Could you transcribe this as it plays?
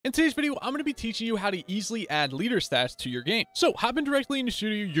In today's video, I'm going to be teaching you how to easily add leader stats to your game. So hopping directly into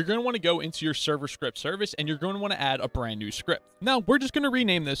Studio, you're going to want to go into your server script service and you're going to want to add a brand new script. Now, we're just going to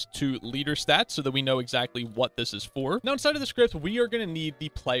rename this to leader stats so that we know exactly what this is for. Now, inside of the script, we are going to need the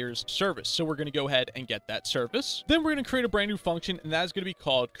player's service. So we're going to go ahead and get that service. Then we're going to create a brand new function, and that is going to be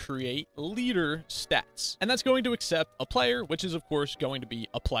called create leader stats. And that's going to accept a player, which is of course going to be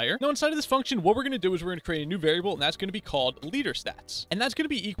a player. Now, inside of this function, what we're going to do is we're going to create a new variable, and that's going to be called leader stats. And that's going to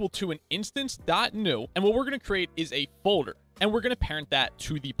be equal to an instance.new, and what we're going to create is a folder, and we're going to parent that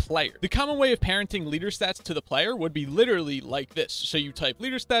to the player. The common way of parenting leader stats to the player would be literally like this. So you type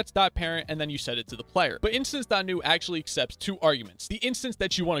leader stats.parent and then you set it to the player. But instance.new actually accepts two arguments: the instance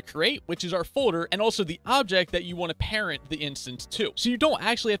that you want to create, which is our folder, and also the object that you want to parent the instance to. So you don't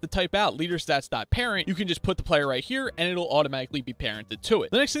actually have to type out leader stats.parent. You can just put the player right here and it'll automatically be parented to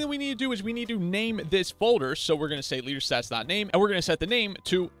it. The next thing that we need to do is we need to name this folder. So we're going to say leader stats.name, and we're going to set the name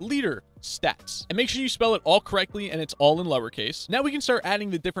to leader stats, and make sure you spell it all correctly and it's all in lowercase. Now we can start adding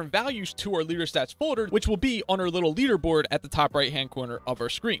the different values to our leader stats folder, which will be on our little leaderboard at the top right hand corner of our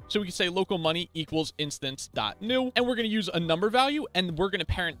screen. So we can say local money equals instance.new, and we're going to use a number value, and we're going to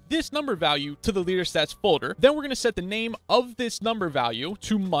parent this number value to the leader stats folder. Then we're going to set the name of this number value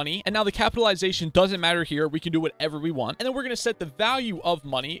to money, and now the capitalization doesn't matter here. We can do whatever we want. And then we're going to set the value of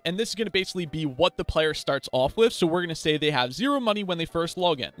money, and this is going to basically be what the player starts off with. So we're going to say they have 0 money when they first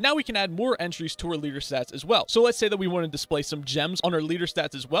log in. Now we can add more entries to our leader stats as well. So let's say that we want to display some gems on our leader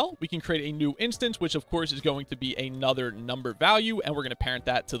stats as well. We can create a new instance, which of course is going to be another number value, and we're going to parent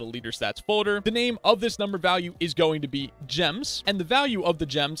that to the leader stats folder. The name of this number value is going to be gems, and the value of the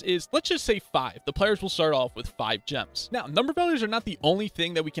gems is, let's just say 5. The players will start off with 5 gems. Now, number values are not the only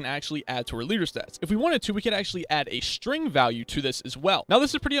thing that we can actually add to our leader stats. If we wanted to, we could actually add a string value to this as well. Now,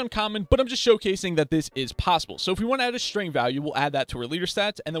 this is pretty uncommon, but I'm just showcasing that this is possible. So if we want to add a string value, we'll add that to our leader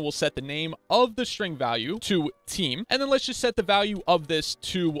stats, and then we'll set the name of the string value to team, and then let's just set the value of this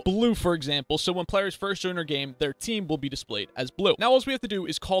to blue, for example. So when players first join our game, their team will be displayed as blue. Now all we have to do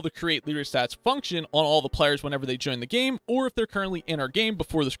is call the create leader stats function on all the players whenever they join the game, or if they're currently in our game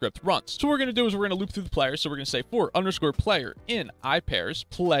before the script runs. So what we're going to do is we're going to loop through the players. So we're going to say for_player in iPairs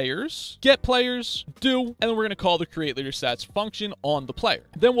players get players do, and then we're going to call the create leader stats function on the player.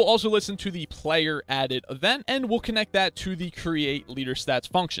 Then we'll also listen to the player added event, and we'll connect that to the create leader stats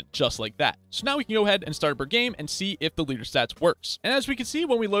function, just like that. So now we can go ahead and start up our game and see if the leader stats works. And as we can see,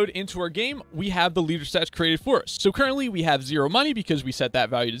 when we load into our game, we have the leader stats created for us. So currently we have 0 money because we set that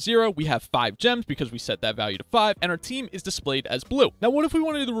value to 0. We have 5 gems because we set that value to 5, and our team is displayed as blue. Now, what if we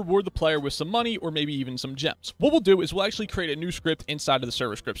wanted to reward the player with some money or maybe even some gems? What we'll do is we'll actually create a new script inside of the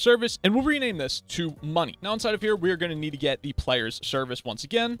server script service, and we'll rename this to money. Now inside of here, we are going to need to get the player's service once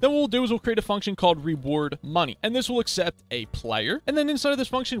again. Then what we'll do is we'll create a function called reward money, and this will accept a player. And then inside of this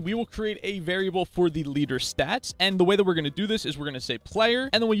function, we will create a variable for the leader stats, and the way that we're going to do this is we're going to say player,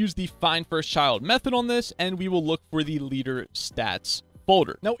 and then we'll use the find first child method on this, and we will look for the leader stats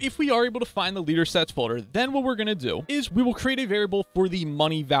folder. Now, if we are able to find the leader stats folder, then what we're going to do is we will create a variable for the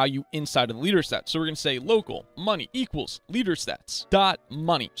money value inside of the leader stats. So we're going to say local money equals leader stats dot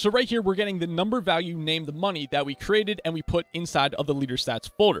money. So right here, we're getting the number value named the money that we created and we put inside of the leader stats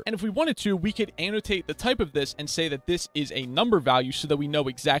folder. And if we wanted to, we could annotate the type of this and say that this is a number value so that we know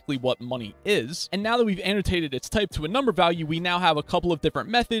exactly what money is. And now that we've annotated its type to a number value, we now have a couple of different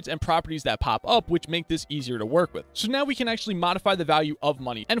methods and properties that pop up, which make this easier to work with. So now we can actually modify the value of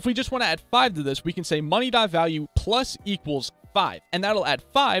money. And if we just want to add 5 to this, we can say money.value plus equals 5, and that'll add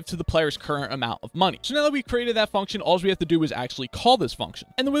 5 to the player's current amount of money. So now that we created that function, all we have to do is actually call this function.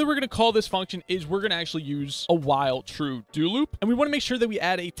 And the way we're going to call this function is we're going to actually use a while true do loop, and we want to make sure that we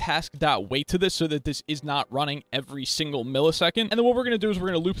add a task.wait to this so that this is not running every single millisecond. And then what we're going to do is we're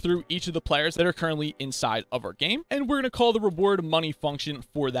going to loop through each of the players that are currently inside of our game, and we're going to call the reward money function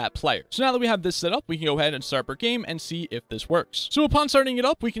for that player. So now that we have this set up, we can go ahead and start our game and see if this works. So upon starting it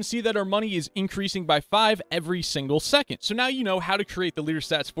up, we can see that our money is increasing by 5 every single second. So now you know how to create the leader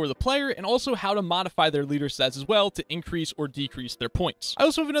stats for the player and also how to modify their leader stats as well to increase or decrease their points. I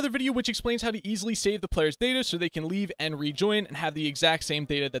also have another video which explains how to easily save the player's data so they can leave and rejoin and have the exact same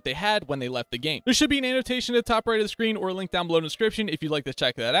data that they had when they left the game. There should be an annotation at the top right of the screen or a link down below in the description if you'd like to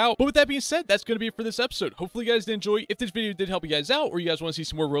check that out. But with that being said, that's going to be it for this episode. Hopefully you guys did enjoy. If this video did help you guys out or you guys want to see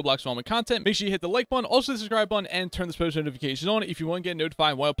some more Roblox development content, make sure you hit the like button, also the subscribe button, and turn the post notifications on if you want to get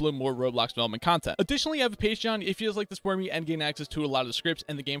notified when I upload more Roblox development content. Additionally, I have a Patreon if you guys like to support me and gain access to a lot of the scripts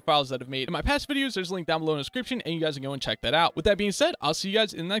and the game files that I've made in my past videos. There's a link down below in the description, and you guys can go and check that out. With that being said, I'll see you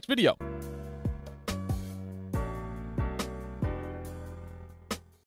guys in the next video.